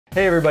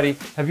Hey everybody,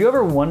 have you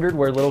ever wondered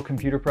where little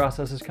computer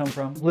processes come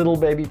from? Little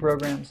baby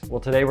programs? Well,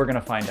 today we're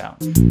gonna find out.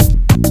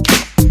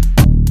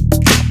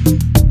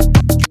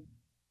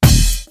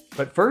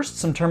 But first,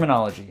 some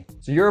terminology.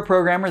 So you're a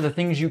programmer, the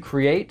things you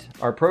create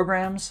are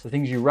programs, the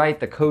things you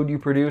write, the code you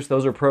produce,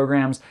 those are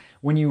programs.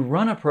 When you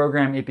run a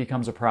program, it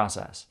becomes a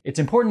process. It's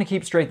important to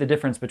keep straight the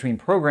difference between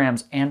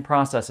programs and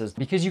processes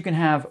because you can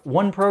have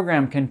one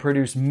program can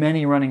produce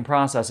many running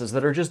processes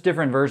that are just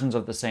different versions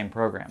of the same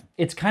program.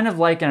 It's kind of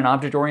like in an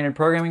object-oriented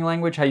programming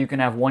language, how you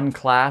can have one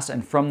class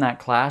and from that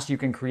class you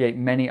can create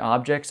many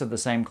objects of the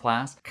same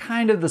class.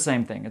 Kind of the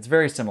same thing. It's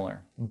very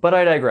similar. But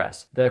I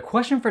digress. The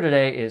question for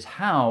today is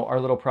how are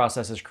little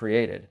processes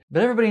created?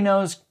 But everybody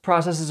knows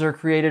processes are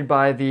created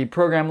by the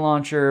program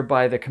launcher,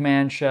 by the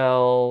command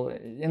shell,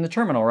 in the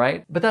terminal,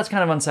 right? But that's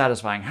kind of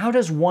unsatisfying. How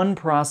does one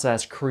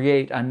process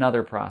create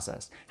another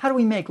process? How do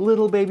we make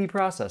little baby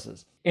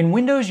processes? In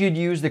Windows, you'd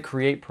use the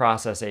Create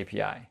Process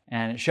API.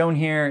 And it's shown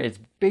here, it's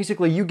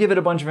basically you give it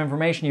a bunch of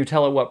information, you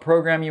tell it what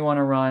program you want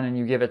to run, and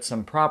you give it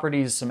some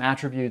properties, some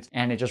attributes,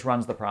 and it just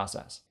runs the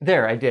process.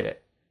 There, I did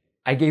it.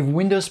 I gave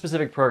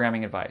Windows-specific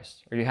programming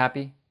advice. Are you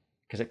happy?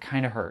 Because it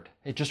kind of hurt.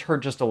 It just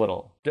hurt just a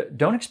little.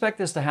 Don't expect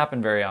this to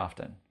happen very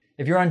often.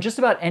 If you're on just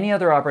about any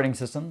other operating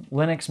system,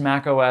 Linux,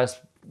 Mac OS,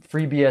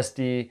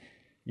 FreeBSD,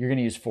 you're going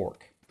to use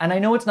fork. And I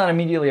know it's not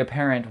immediately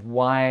apparent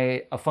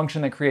why a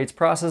function that creates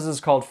processes is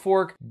called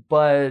fork,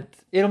 but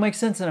it'll make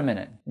sense in a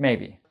minute,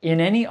 maybe. In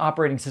any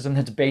operating system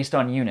that's based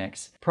on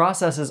Unix,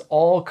 processes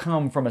all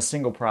come from a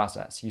single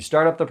process. You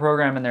start up the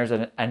program and there's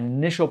an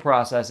initial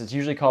process. It's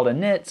usually called a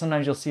init.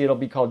 Sometimes you'll see it'll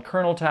be called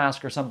kernel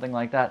task or something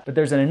like that. But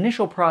there's an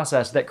initial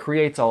process that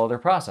creates all other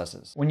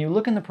processes. When you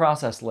look in the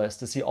process list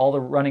to see all the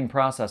running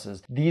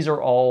processes, these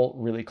are all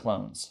really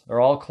clones.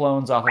 They're all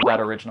clones off of that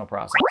original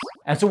process.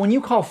 And so when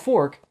you call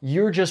fork,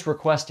 you're just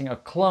requesting a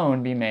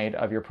clone be made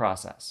of your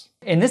process.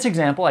 In this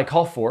example, I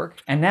call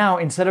fork, and now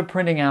instead of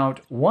printing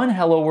out one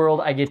hello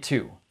world, I get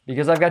two,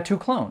 because I've got two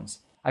clones.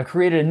 I've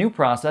created a new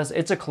process,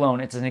 it's a clone,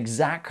 it's an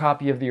exact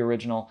copy of the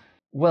original.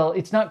 Well,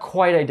 it's not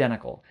quite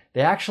identical.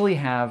 They actually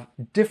have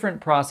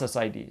different process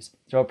IDs.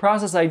 So a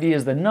process ID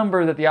is the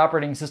number that the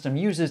operating system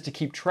uses to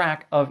keep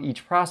track of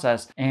each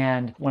process.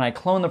 And when I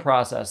clone the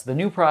process, the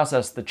new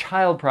process, the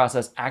child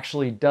process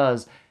actually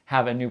does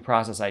have a new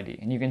process ID.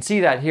 And you can see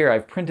that here,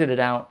 I've printed it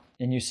out,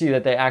 and you see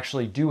that they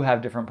actually do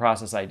have different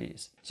process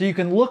IDs. So you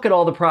can look at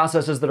all the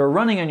processes that are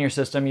running on your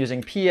system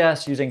using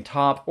PS, using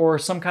top, or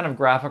some kind of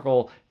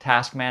graphical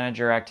task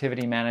manager,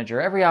 activity manager.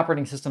 Every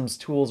operating system's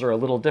tools are a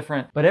little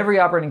different, but every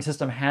operating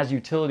system has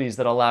utilities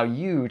that allow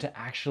you to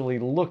actually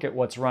look at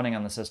what's running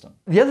on the system.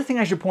 The other thing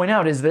I should point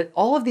out is that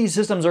all of these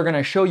systems are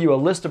gonna show you a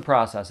list of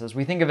processes.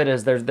 We think of it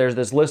as there's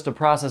this list of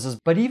processes,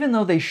 but even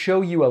though they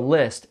show you a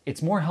list,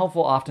 it's more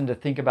helpful often to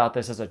think about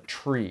this as a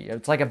tree.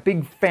 It's like a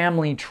big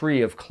family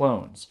tree of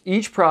clones.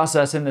 Each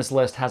process in this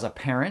list has a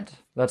parent.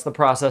 That's the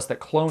process that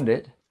cloned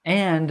it.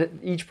 And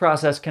each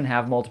process can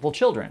have multiple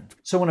children.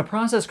 So when a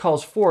process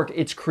calls fork,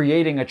 it's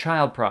creating a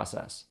child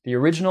process. The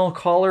original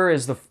caller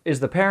is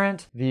the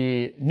parent.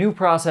 The new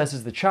process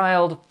is the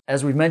child.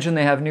 As we've mentioned,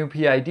 they have new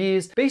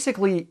PIDs.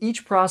 Basically,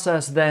 each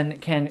process then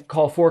can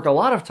call fork a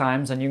lot of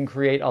times, and you can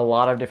create a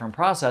lot of different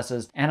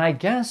processes. And I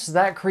guess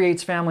that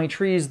creates family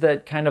trees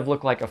that kind of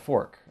look like a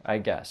fork, I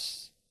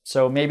guess.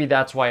 So maybe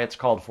that's why it's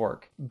called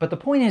fork. But the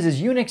point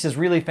is Unix is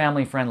really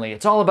family friendly.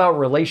 It's all about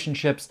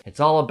relationships. It's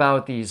all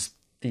about these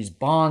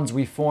bonds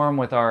we form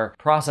with our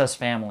process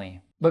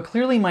family. But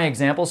clearly my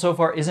example so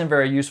far isn't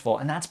very useful,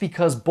 and that's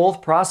because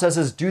both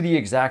processes do the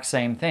exact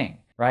same thing,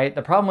 right?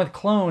 The problem with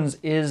clones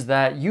is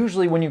that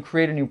usually when you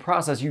create a new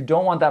process, you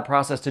don't want that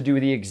process to do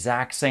the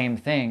exact same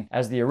thing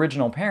as the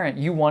original parent.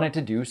 You want it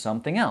to do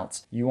something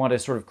else. You want to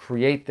sort of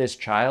create this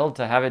child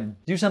to have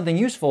it do something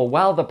useful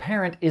while the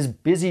parent is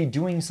busy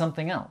doing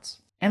something else.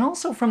 And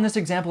also from this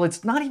example,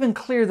 it's not even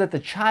clear that the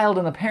child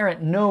and the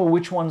parent know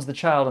which one's the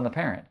child and the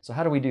parent. So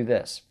how do we do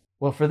this?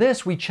 Well, for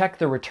this, we check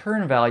the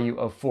return value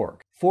of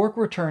fork. Fork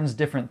returns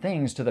different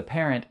things to the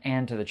parent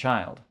and to the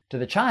child. To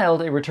the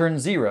child, it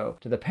returns 0.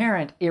 To the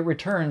parent, it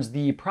returns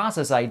the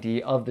process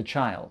ID of the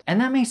child. And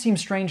that may seem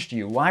strange to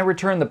you. Why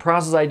return the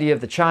process ID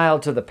of the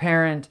child to the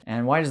parent?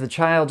 And why does the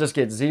child just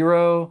get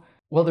 0?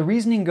 Well, the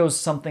reasoning goes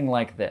something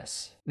like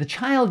this. The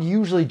child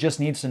usually just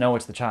needs to know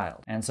it's the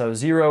child. And so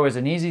 0 is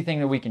an easy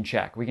thing that we can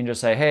check. We can just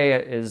say, hey,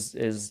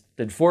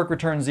 did fork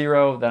return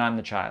 0? Then I'm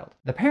the child.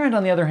 The parent,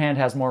 on the other hand,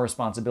 has more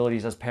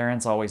responsibilities, as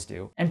parents always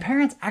do. And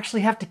parents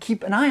actually have to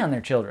keep an eye on their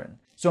children.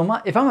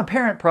 So if I'm a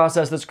parent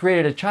process that's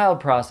created a child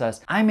process,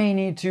 I may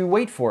need to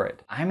wait for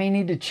it. I may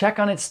need to check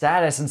on its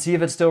status and see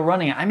if it's still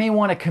running. I may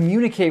want to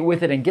communicate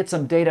with it and get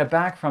some data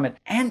back from it.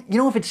 And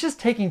if it's just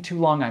taking too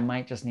long, I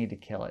might just need to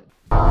kill it.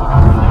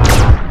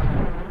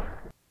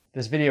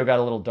 This video got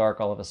a little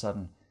dark all of a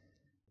sudden.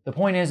 The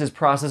point is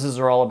processes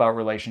are all about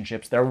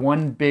relationships. They're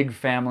one big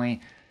family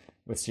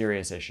with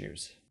serious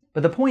issues.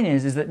 But the point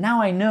is that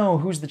now I know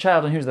who's the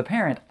child and who's the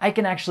parent. I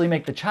can actually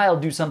make the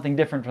child do something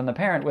different from the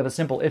parent with a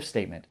simple if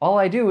statement. All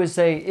I do is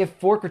say, if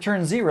fork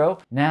returns 0,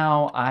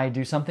 now I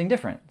do something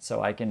different.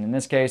 So I can, in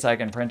this case, I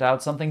can print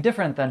out something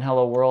different than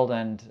hello world,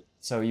 and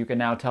so you can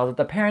now tell that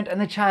the parent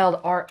and the child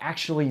are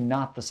actually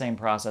not the same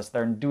process.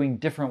 They're doing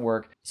different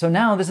work. So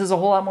now this is a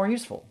whole lot more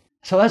useful.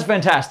 So that's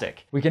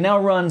fantastic. We can now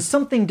run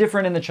something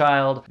different in the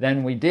child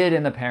than we did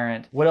in the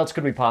parent. What else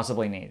could we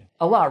possibly need?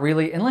 A lot,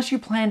 really, unless you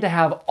plan to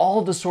have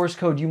all the source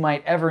code you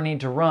might ever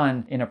need to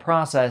run in a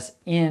process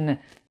in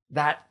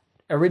that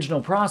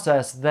original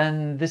process,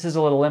 then this is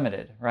a little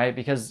limited, right?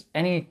 Because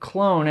any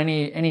clone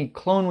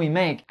we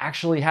make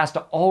actually has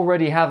to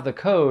already have the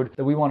code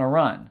that we want to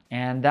run.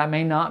 And that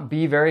may not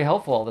be very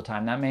helpful all the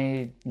time. That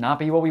may not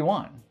be what we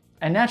want.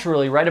 And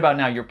naturally, right about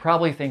now, you're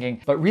probably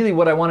thinking, but really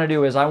what I want to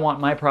do is I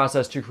want my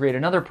process to create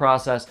another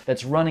process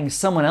that's running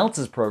someone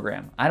else's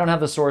program. I don't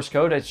have the source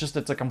code,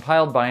 it's a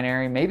compiled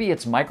binary. Maybe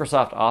it's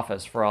Microsoft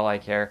Office for all I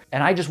care,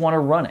 and I just want to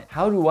run it.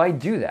 How do I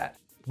do that?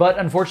 But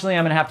unfortunately,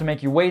 I'm going to have to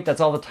make you wait.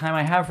 That's all the time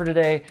I have for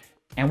today.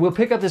 And we'll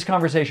pick up this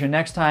conversation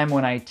next time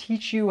when I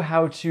teach you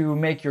how to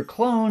make your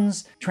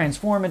clones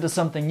transform into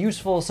something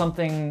useful,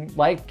 something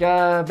like,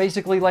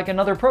 basically like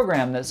another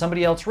program that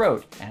somebody else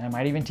wrote. And I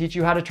might even teach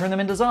you how to turn them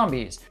into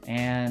zombies.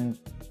 And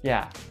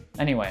yeah,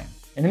 anyway.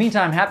 In the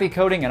meantime, happy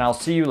coding, and I'll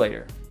see you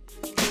later.